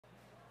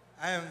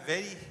I am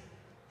very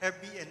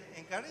happy and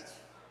encouraged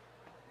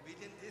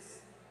within this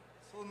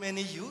so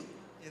many youth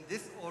in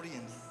this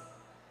audience.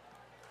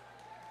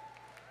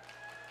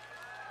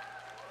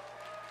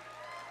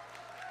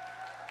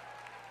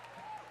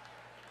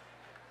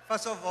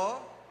 First of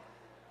all,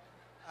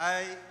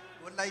 I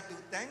would like to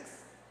thank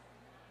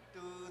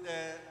to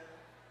the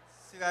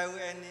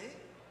CYONA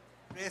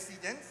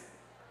President,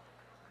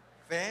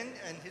 Van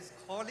and his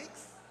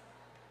colleagues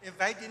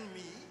inviting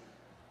me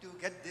to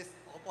get this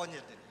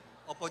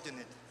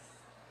opportunity.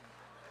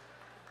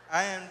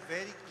 I am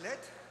very glad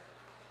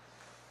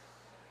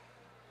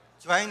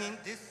joining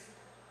this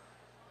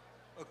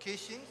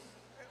occasion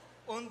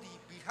on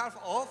the behalf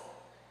of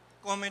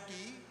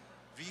Committee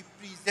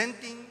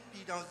Representing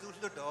Pyidaungsu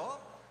Hluttaw,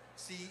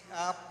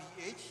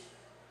 CRPH,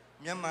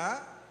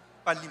 Myanmar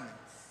Parliament.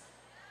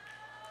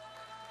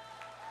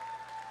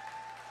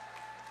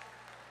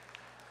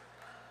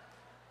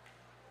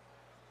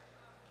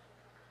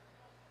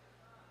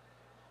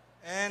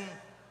 And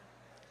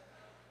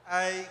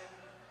I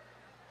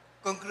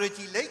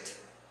congratulate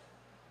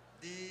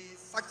the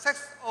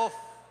success of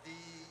the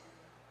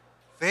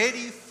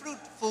very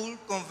fruitful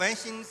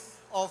conventions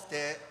of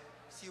the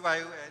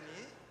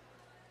CYONA,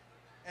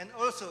 and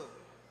also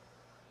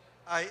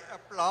I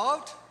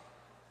applaud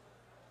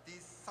the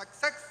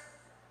success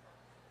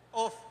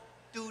of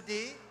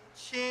today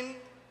chain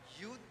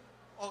youth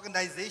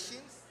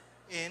organizations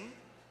in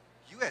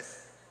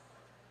US.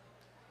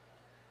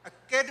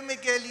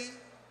 Academically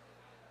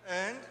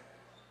and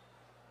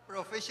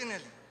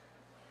professionally.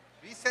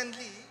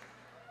 Recently,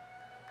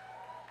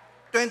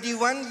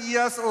 21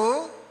 years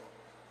old,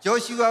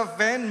 Joshua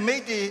Van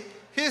made the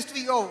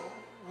history of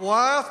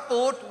war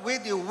sport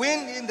with the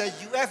win in the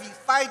UFC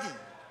fighting.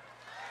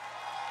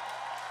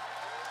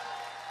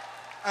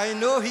 I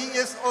know he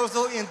is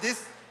also in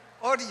this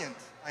audience,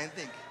 I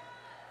think.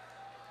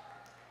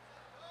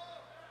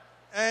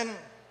 And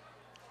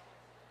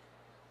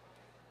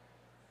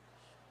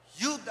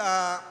youth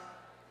are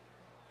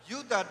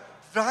the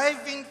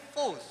driving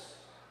force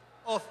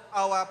of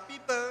our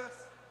people's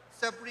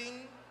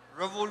suffering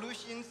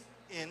revolutions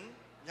in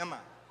Myanmar.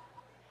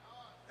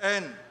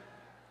 And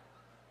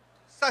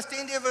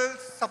sustainable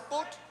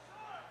support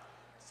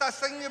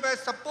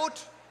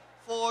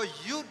for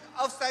youth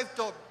outside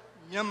of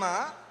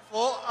Myanmar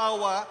for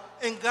our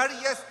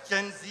ingenious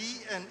Gen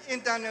Z and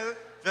internal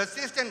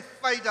resistance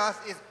fighters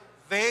is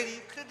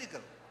very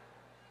critical.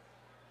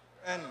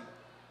 And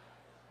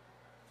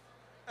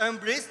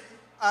embrace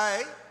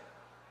I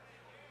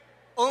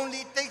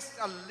only takes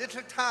a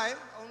little time,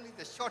 only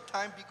the short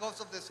time because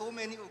of the so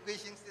many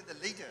occasions in the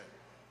later.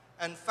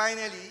 And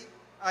finally,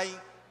 I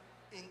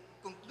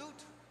conclude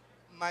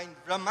my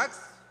remarks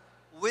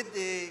with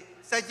the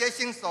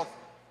suggestions of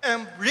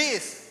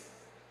embrace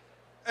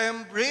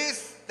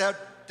the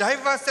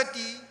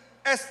diversity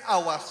as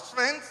our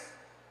strength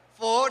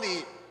for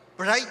the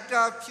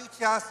brighter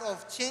futures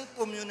of Chin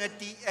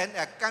community and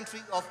a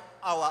country of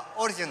our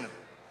origin.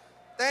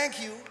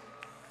 Thank you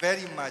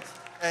very much,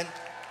 and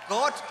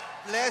God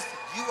bless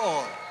you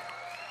all.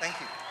 Thank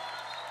you.